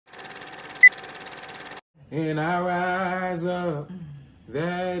and I rise up.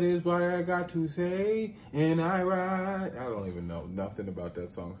 That is what I got to say, and I rise. I don't even know nothing about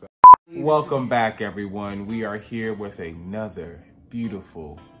that song. Welcome back, everyone. We are here with another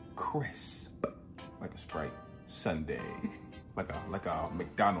beautiful, crisp, like a Sprite Sunday, like a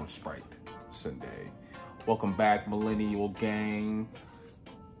McDonald's Sprite Sunday. Welcome back, Millennial Gang.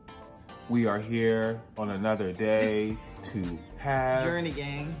 We are here on another day to have Journey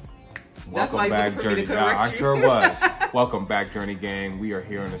Gang. Welcome back, Journey Gang. I sure was. Welcome back, Journey Gang. We are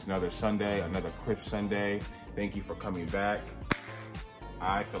here on this another Sunday, another crisp Sunday. Thank you for coming back.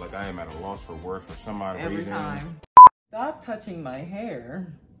 I feel like I am at a loss for words for some odd reason. Every time. Stop touching my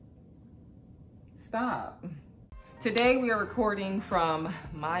hair. Stop. Today we are recording from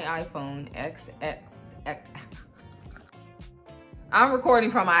my iPhone XX. I'm recording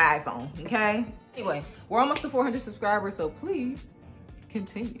from my iPhone, okay? Anyway, we're almost to 400 subscribers, so please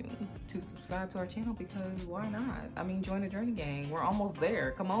continue to subscribe to our channel because why not? I mean, join the Journey Gang. We're almost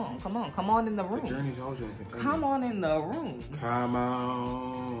there. Come on, come on, come on in the room. The journey's always gonna continue. Come on in the room. Come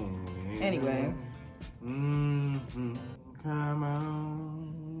on. Anyway. Come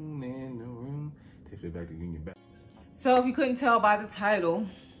on in the room. Take it back to Union Back. So if you couldn't tell by the title,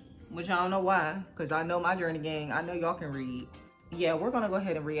 which I don't know why, because I know my Journey Gang, I know y'all can read. Yeah, we're gonna go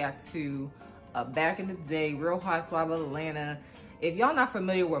ahead and react to Back in the Day, Real Housewives of Atlanta. If y'all not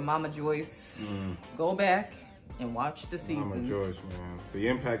familiar with Mama Joyce, go back and watch the season. Mama Joyce, man. The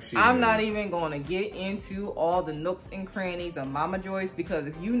impact she I'm made. not even going to get into all the nooks and crannies of Mama Joyce because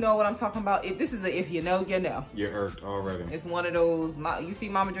if you know what I'm talking about, this is a if you know, you know. You're irked already. It's one of those, you see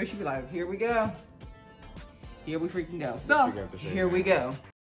Mama Joyce, you be like, here we go. Here we freaking go. So, here we go.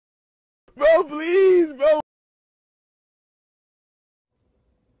 Bro, please, bro.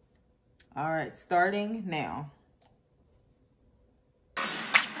 All right, starting now.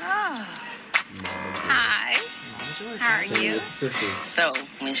 Oh. Hi. How are you? So,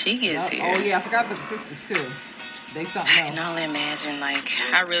 when she gets here. Oh, yeah, I forgot about the sisters, too. They something else. I can only imagine, like,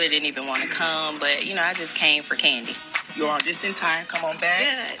 I really didn't even want to come, but, you know, I just came for Candy. You are just in time. Come on back.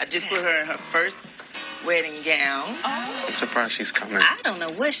 Good. I just put her in her first wedding gown. Oh. I'm surprised she's coming. I don't know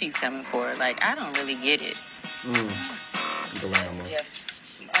what she's coming for. Like, I don't really get it. Yes.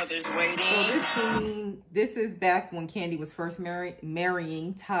 Others waiting. So this scene, this is back when Candy was first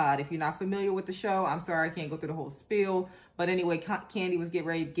marrying Todd. If you're not familiar with the show, I'm sorry I can't go through the whole spiel. But anyway, Candy was getting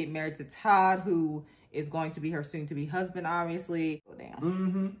ready to get married to Todd, who is going to be her soon-to-be husband, obviously. Go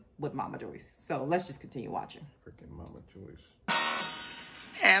down with Mama Joyce. So let's just continue watching. Freaking Mama Joyce.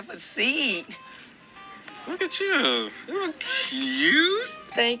 Have a seat. Look at you. You look cute.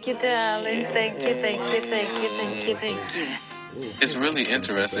 Thank you, darling. Thank you, thank you, thank you, thank you, thank you. It's really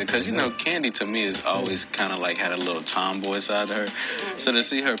interesting because, you know, Candy to me has always kind of like had a little tomboy side to her. So to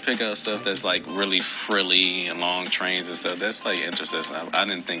see her pick out stuff that's like really frilly and long trains and stuff, that's like interesting. I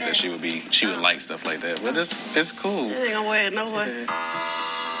didn't think that she would like stuff like that, but it's cool. I ain't gonna wear it nowhere.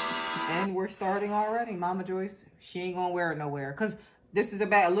 And we're starting already. Mama Joyce, she ain't gonna wear it nowhere. Because this is a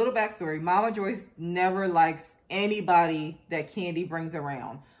little backstory. Mama Joyce never likes anybody that Candy brings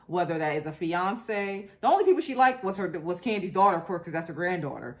around. Whether that is a fiance. The only people she liked was Candy's daughter, of course, because that's her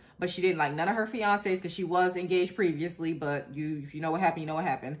granddaughter. But she didn't like none of her fiancés because she was engaged previously. But if you know what happened, you know what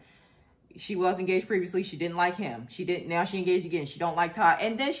happened. She was engaged previously. She didn't like him. Now she engaged again. She don't like Todd.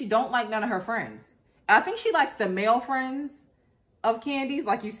 And then she don't like none of her friends. I think she likes the male friends of Candy's.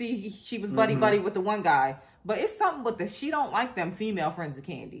 Like you see, she was buddy-buddy with the one guy. But it's something with she don't like them female friends of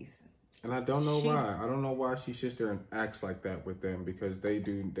Candy's. And I don't know why. I don't know why she sits there and acts like that with them because they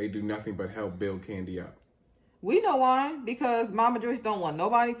do nothing but help build Candy up. We know why. Because Mama Joyce don't want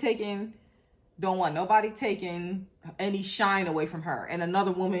nobody taking any shine away from her. And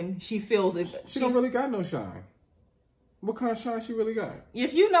another woman, she feels it. She don't really got no shine. What kind of shine she really got?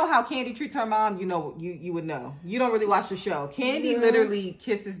 If you know how Candy treats her mom, you know you would know. You don't really watch the show. Candy literally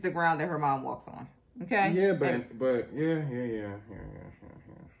kisses the ground that her mom walks on. Okay? Yeah, but yeah.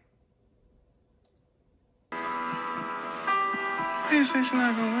 Why you say she's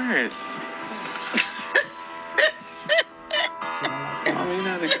not gonna wear it? Mama, you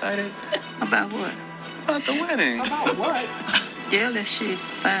not excited? About what? About the wedding. About what? Yeah, let she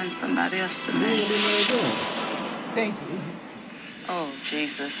find somebody else to marry. Thank you. Oh,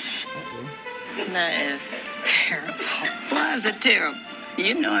 Jesus. That is terrible. Why is it terrible?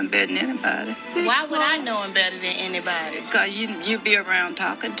 You know him better than anybody. Why would I know him better than anybody? Because you be around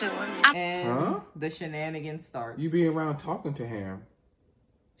talking to him. And the shenanigans start. You be around talking to him.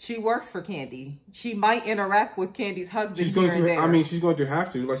 She works for Candy. She might interact with Candy's husband. She's going to. I mean, she's going to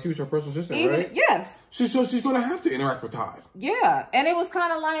have to. Like, she was her personal assistant, right? Yes. So she's going to have to interact with Todd. Yeah, and it was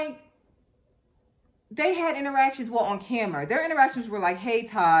kind of like, they had interactions, well, on camera. Their interactions were like, hey,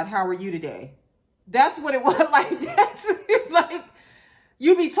 Todd, how are you today? That's what it was like. That's like,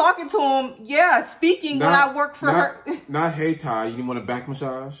 you be talking to him, yeah, speaking when I work for her. Not, hey, Todd, you want a back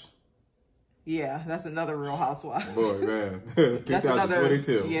massage? Yeah, that's another Real Housewife. Boy, man. That's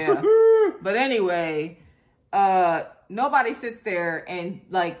 2022. Yeah. But anyway, nobody sits there and,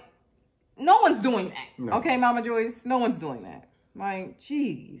 like, no one's doing that. No. Okay, Mama Joyce? No one's doing that. Like,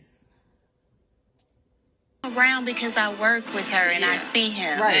 jeez. Around because I work with her and I see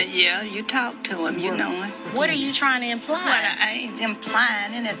him. Right. Yeah, you talk to him, you know him. What are you trying to imply? Well, I ain't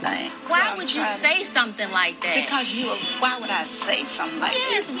implying anything. Why would you say something like that? Because why would I say something like that?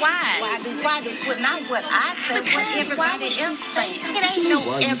 Yes, why? Not what I say, what everybody else say. It ain't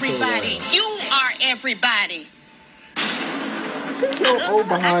no everybody. You are everybody. Sit your old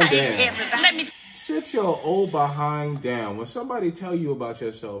behind down. Let me Sit your old behind down. When somebody tell you about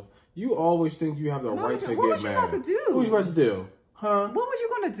yourself, you always think you have the right to get mad. What was you about to do? What was you about to do? Huh? What was you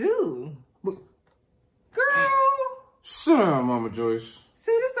going to do? What? Girl. Sit down, Mama Joyce.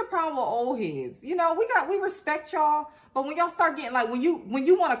 See, this is the problem with old heads. You know, we respect y'all, but when y'all start getting like, when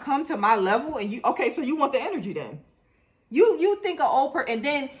you want to come to my level and so you want the energy then. You think an old person,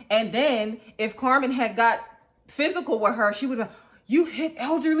 and then if Carmen had got physical with her, she would have, you hit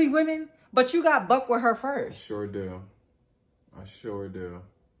elderly women, but you got buck with her first. Sure do. I sure do.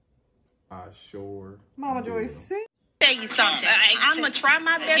 Mama Joyce, see? tell you something. I'm going to try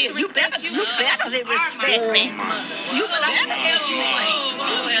my best to respect you. You better respect me. You better tell you.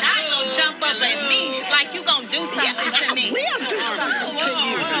 I'm going to jump up at me like you going to do something to me. I will do something to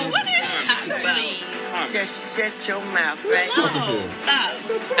you. What is this? Just shut your mouth, right? No,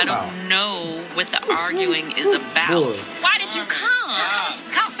 stop. I don't know what the arguing is about. Why did you come?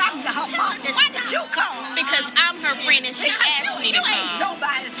 Because I'm her mom. Why did you come? Because I'm her friend and she asked me to You ain't come.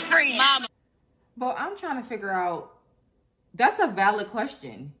 nobody's friend. Mama. But I'm trying to figure out, that's a valid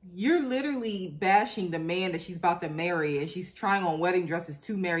question. You're literally bashing the man that she's about to marry and she's trying on wedding dresses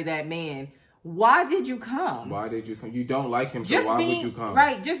to marry that man. Why did you come? Why did you come? You don't like him, so why would you come?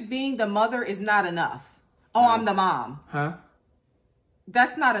 Right, just being the mother is not enough. Oh, I'm the mom. Huh?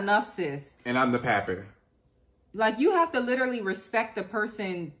 That's not enough, sis. And I'm the papper. Like, you have to literally respect the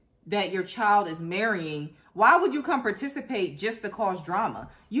person that your child is marrying. Why would you come participate just to cause drama?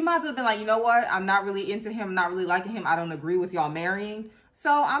 You might as well have been like, you know what? I'm not really into him. I'm not really liking him. I don't agree with y'all marrying.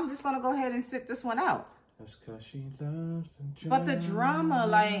 So I'm just going to go ahead and sit this one out. That's because she loves the drama. But the drama,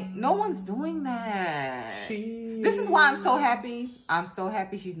 like, no one's doing that. This is why I'm so happy. I'm so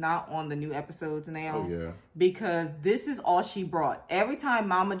happy she's not on the new episodes now. Oh, yeah. Because this is all she brought. Every time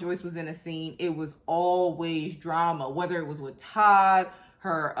Mama Joyce was in a scene, it was always drama. Whether it was with Todd,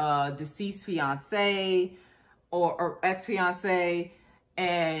 her deceased fiancé, or ex-fiancé,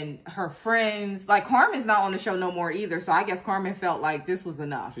 and her friends. Like, Carmen's not on the show no more either. So I guess Carmen felt like this was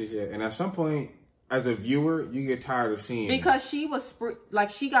enough. Yeah, and at some point, as a viewer, you get tired of seeing. Because she was,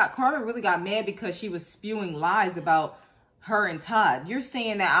 Carmen really got mad because she was spewing lies about her and Todd. You're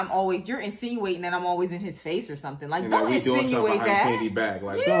saying that you're insinuating that I'm always in his face or something. Like, and don't insinuate that. Candy back.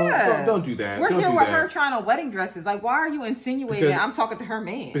 Like, yeah. don't do that. We're here with her trying on wedding dresses. Like, why are you insinuating that I'm talking to her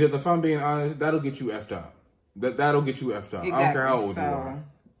man? Because if I'm being honest, that'll get you effed up. That'll get you effed up. Exactly. I don't care how old you are.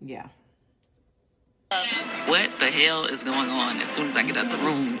 Yeah. What the hell is going on? As soon as I get out the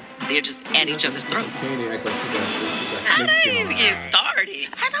room, they're just at each other's throats. Candy act like she got How did it even get started?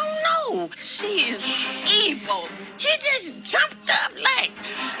 I don't know. She is evil. She just jumped up like,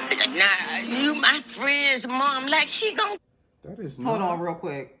 nah, you my friend's mom. Like, she gon'... That is not... Hold on real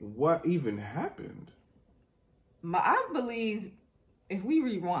quick. What even happened? I believe, if we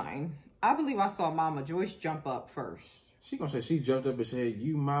rewind, I believe I saw Mama Joyce jump up first. She gonna say she jumped up and said,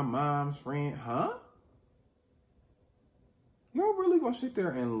 you my mom's friend, huh? Y'all really gonna sit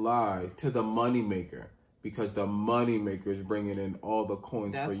there and lie to the moneymaker because the moneymaker is bringing in all the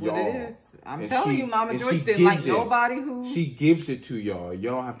coins for y'all. That's what it is. I'm telling you, Mama Joyce didn't like nobody who... She gives it to y'all.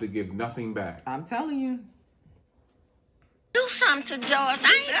 You don't have to give nothing back. I'm telling you. Do something to Joyce.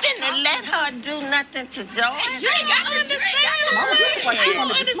 I ain't finna let her do nothing to Joyce. You ain't got to understand.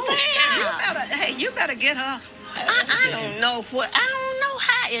 Hey, you better get her. I don't know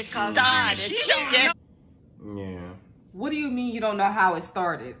how it started. Yeah. What do you mean you don't know how it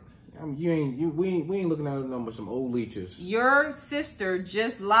started? We ain't looking at them but some old leeches. Your sister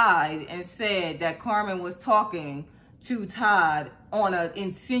just lied and said that Carmen was talking to Todd on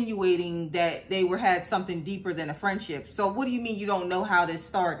insinuating that they had something deeper than a friendship. So what do you mean you don't know how this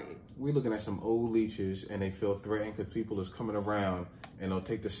started? we looking at some old leeches and they feel threatened because people is coming around and they'll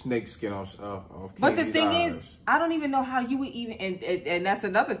take the snake skin off But the Candy's thing eyes. is, I don't even know how you would even, and that's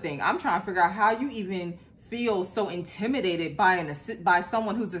another thing. I'm trying to figure out how you even feel so intimidated by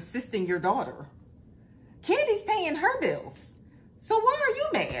someone who's assisting your daughter. Candy's paying her bills. So why are you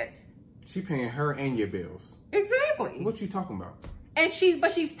mad? She paying her and your bills. Exactly. What you talking about? And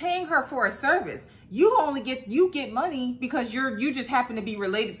she's paying her for a service. You get money because you just happen to be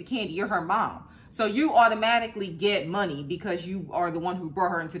related to Candy. You're her mom. So you automatically get money because you are the one who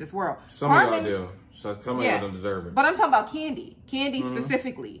brought her into this world. Some of y'all do. So some of y'all don't deserve it. But I'm talking about Candy. Candy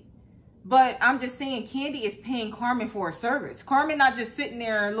specifically. But I'm just saying Candy is paying Carmen for a service. Carmen not just sitting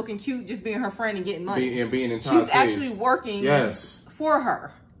there looking cute, just being her friend and getting money. Being in Todd's She's actually working for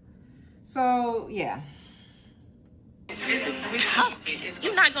her. So, yeah.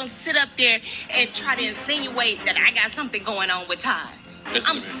 You're not going to sit up there and try to insinuate that I got something going on with Todd.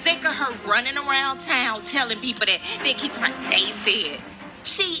 I'm sick of her running around town telling people that they keep talking about they said.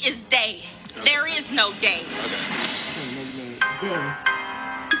 She is they. There is no day.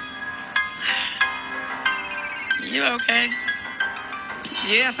 You okay?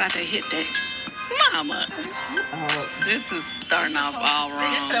 Yeah, about to hit that. Mama. This is starting off all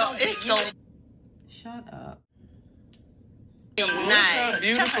wrong. It's going to Shut up. be Look nice. how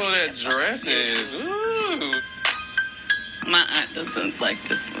beautiful that dress is. Ooh. My aunt doesn't like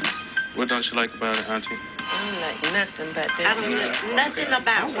this one. What don't you like about it, Auntie? I don't like nothing but that. I don't like nothing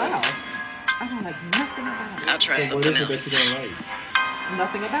about Oh, wow. I don't like nothing about it. I'll try So what something is it that else. you don't like?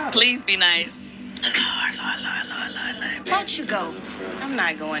 Nothing about it. Please be nice. Why don't you go? I'm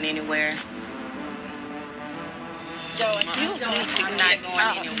not going anywhere. I'm not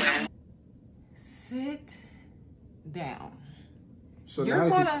going anywhere. Sit down. So You're now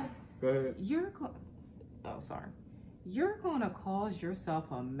gonna. go ahead. You're gonna cause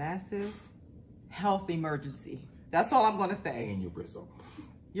yourself a massive health emergency. That's all I'm gonna say. And your bristle.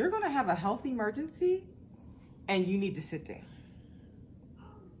 You're gonna have a health emergency, and you need to sit down.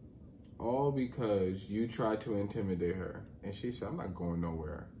 All because you tried to intimidate her. And she said, I'm not going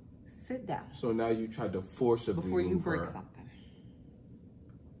nowhere. Sit down So now you tried to forcibly before you move break her. something.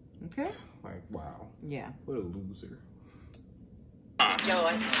 Okay? Like, wow. Yeah. What a loser.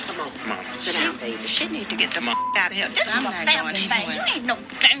 Joyce, come on. Sit down, baby. She need to get the out of here. This is I'm a not family going thing. anywhere. You ain't no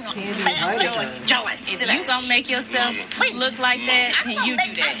damn Candy family. invited her. Joyce, If sit you down. gonna make yourself look like that, then you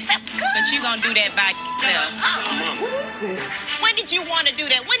do that. But you gonna do that by yourself. What is this? When did you want to do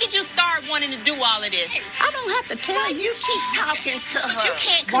that? When did you start wanting to do all of this? I don't have to tell you. Keep talking to her. But you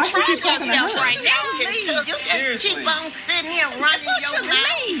can't Why she control keep talking to yourself her? right now. You just Seriously. keep on sitting here running your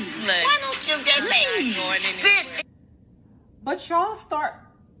mouth. Look, Why don't you just going in sit? But y'all start,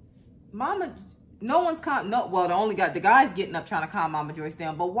 Mama. No one's the guy's getting up trying to calm Mama Joyce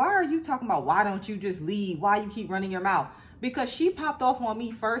down. But why are you talking about why don't you just leave? Why you keep running your mouth? Because she popped off on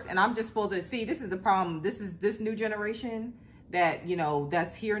me first, and I'm just supposed to see. This is the problem. This is this new generation that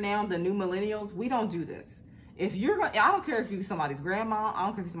that's here now. The new millennials. We don't do this. If you're gonna, I don't care if you somebody's grandma. I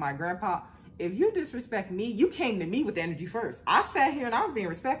don't care if you're somebody's grandpa. If you disrespect me, you came to me with the energy first. I sat here and I was being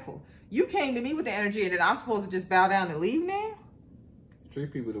respectful. You came to me with the energy, and then I'm supposed to just bow down and leave now?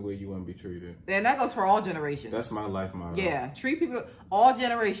 Treat people the way you want to be treated. And that goes for all generations. That's my life motto. Yeah, treat people, all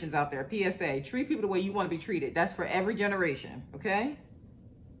generations out there, PSA, treat people the way you want to be treated. That's for every generation, okay?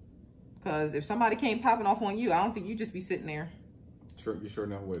 Because if somebody came popping off on you, I don't think you just be sitting there. Sure, you sure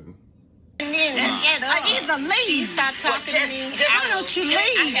enough wouldn't. Either leave. stop talking to me. Why don't you leave?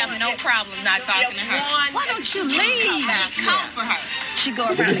 I have no problem not talking to her. Why don't you leave? Come for her. She go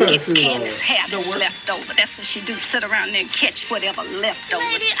around and get Candace's hair that's left over. That's what she do. Sit around there and catch whatever leftovers.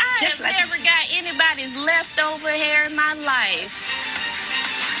 Lady, I Just have never got anybody's leftover hair in my life.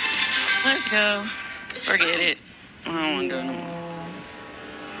 Let's go. Forget it. I don't want to do it no more.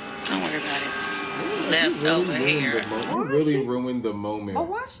 Don't worry about it. Leftover hair. You really ruined the moment. But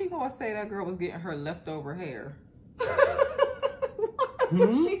why is she gonna say that girl was getting her leftover hair? What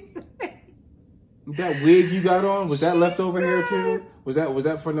Hmm? would she say? That wig you got on, was that leftover hair too? Was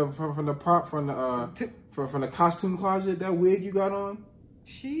that from the costume closet? That wig you got on?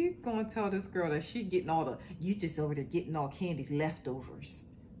 She's gonna tell this girl that she getting you just over there getting all Candy's leftovers.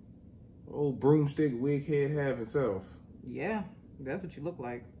 Old broomstick wig head have himself. Yeah, that's what you look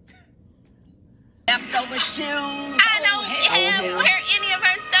like. Leftover shoes. I don't wear any of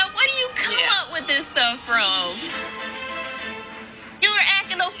her stuff. Where do you come up with this stuff from? You were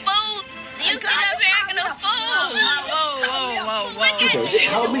acting a fool. You sit up here acting a fool. Whoa. Look at you.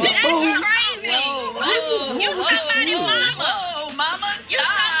 Call me a fool. You're crazy. You somebody's mama. Mama, You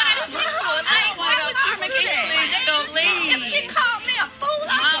somebody's mama. Like, why would you do that? Don't leave. If she called me a fool,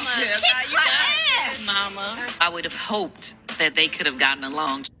 Mama, hoped that they could have gotten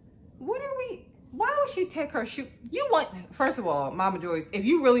along. Why would she take her shoe? First of all, Mama Joyce, if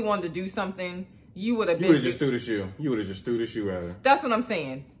you really wanted to do something, you would have been. You would have just threw the shoe. You would have just threw the shoe at her. That's what I'm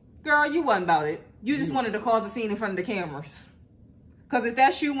saying. Girl, you wasn't about it. You just wanted to cause a scene in front of the cameras. Because if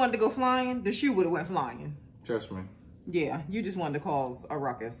that shoe wanted to go flying, the shoe would have went flying. Trust me. Yeah, you just wanted to cause a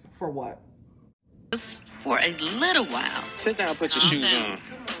ruckus. For what? Just for a little while. Sit down, put your shoes on.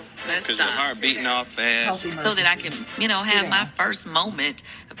 Because your heart beating off fast. So that I can, have my first moment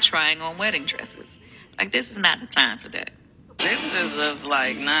of trying on wedding dresses. Like, this is not the time for that. This is just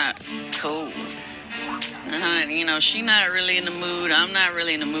like not cool. She not really in the mood. I'm not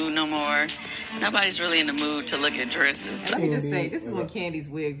really in the mood no more. Nobody's really in the mood to look at dresses. And let me just say, this is when Candy's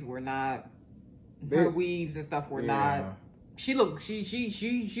wigs were not, her weaves and stuff were not. She good.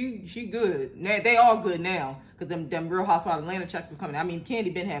 They all good now. Because them Real Housewives of Atlanta checks was coming. I mean,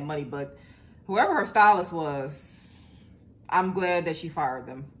 Candy been had money, but whoever her stylist was, I'm glad that she fired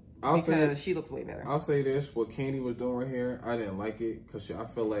them. Because she looks way better. I'll say this, what Candy was doing right here, I didn't like it. Because I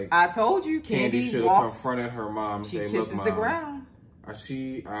feel like I told you, Candy should have confronted her mom and say, look, Mom, the ground. I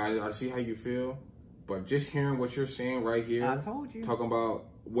see how you feel. But just hearing what you're saying right here, I told you. Talking about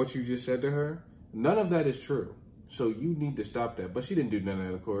what you just said to her, none of that is true. So you need to stop that. But she didn't do none of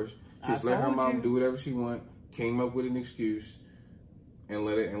that, of course. She just let her mom do whatever she want, came up with an excuse, and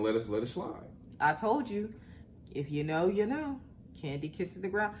let it slide. I told you, if you know, you know. Candy kisses the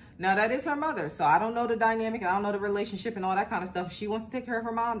ground. Now that is her mother, so I don't know the dynamic, and I don't know the relationship and all that kind of stuff. If she wants to take care of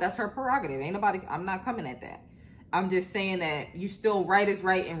her mom, that's her prerogative. Ain't nobody. I'm not coming at that. I'm just saying that you still right is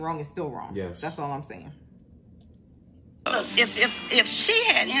right and wrong is still wrong. Yes, that's all I'm saying. If she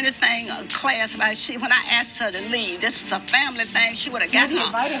had anything class like when I asked her to leave, this is a family thing, she would have got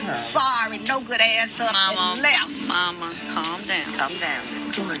her sorry, no good ass up and left. Mama, calm down. Calm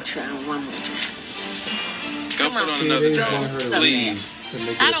down. Go on, try one more time. Go put on another dress, please.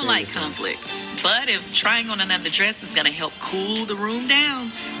 I don't like conflict, but if trying on another dress is going to help cool the room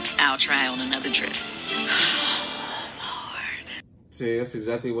down, I'll try on another dress. Lord. See, that's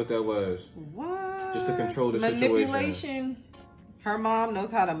exactly what that was. What? Just to control the situation. Her mom knows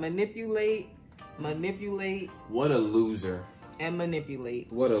how to manipulate. What a loser. And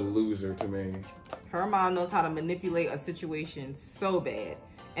manipulate. What a loser to me. Her mom knows how to manipulate a situation so bad.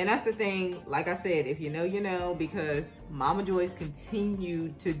 And that's the thing, like I said, if you know, you know, because Mama Joyce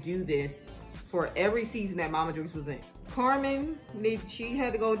continued to do this for every season that Mama Joyce was in. Carmen, she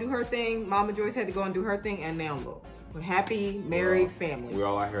had to go do her thing. Mama Joyce had to go and do her thing. And now look, we're happy, married family. We're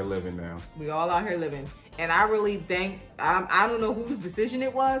all out here living now. We all out here living. And I really think, I don't know whose decision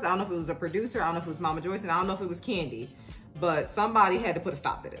it was. I don't know if it was a producer. I don't know if it was Mama Joyce. And I don't know if it was Candy. But somebody had to put a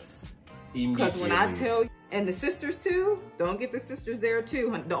stop to this. Because when I tell you, and the sisters too, don't get the sisters there too.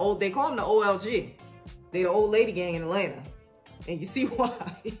 They call them the OLG. They the old lady gang in Atlanta. And you see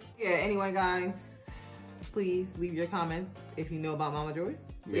why. Yeah, anyway guys, please leave your comments if you know about Mama Joyce.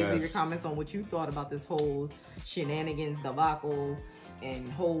 Please leave your comments on what you thought about this whole shenanigans debacle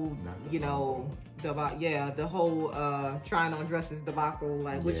and whole, the whole trying on dresses debacle.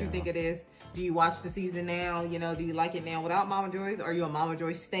 Like what you think it is. Do you watch the season now? Do you like it now without Mama Joyce? Are you a Mama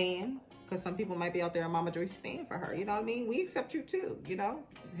Joyce stan? Because some people might be out there and Mama Joyce stand for her. You know what I mean? We accept you too,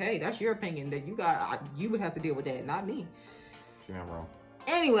 Hey, that's your opinion that you would have to deal with that, not me. She's not wrong.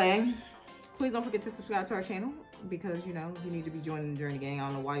 Anyway, please don't forget to subscribe to our channel because, you need to be joining the Journey Gang. I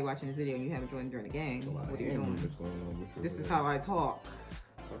don't know why you're watching this video and you haven't joined the Journey Gang. What are you doing? This is how I talk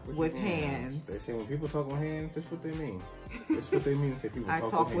with hands. They say when people talk with hands, that's what they mean. That's what they mean. Say people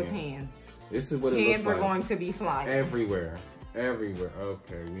talk with hands. This is what it hands looks like. Hands are going to be flying. Everywhere.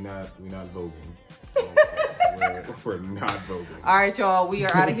 Okay, we're not voguing. Okay. we're not voguing. All right, y'all. We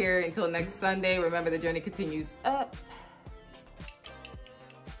are out of here until next Sunday. Remember, the journey continues up.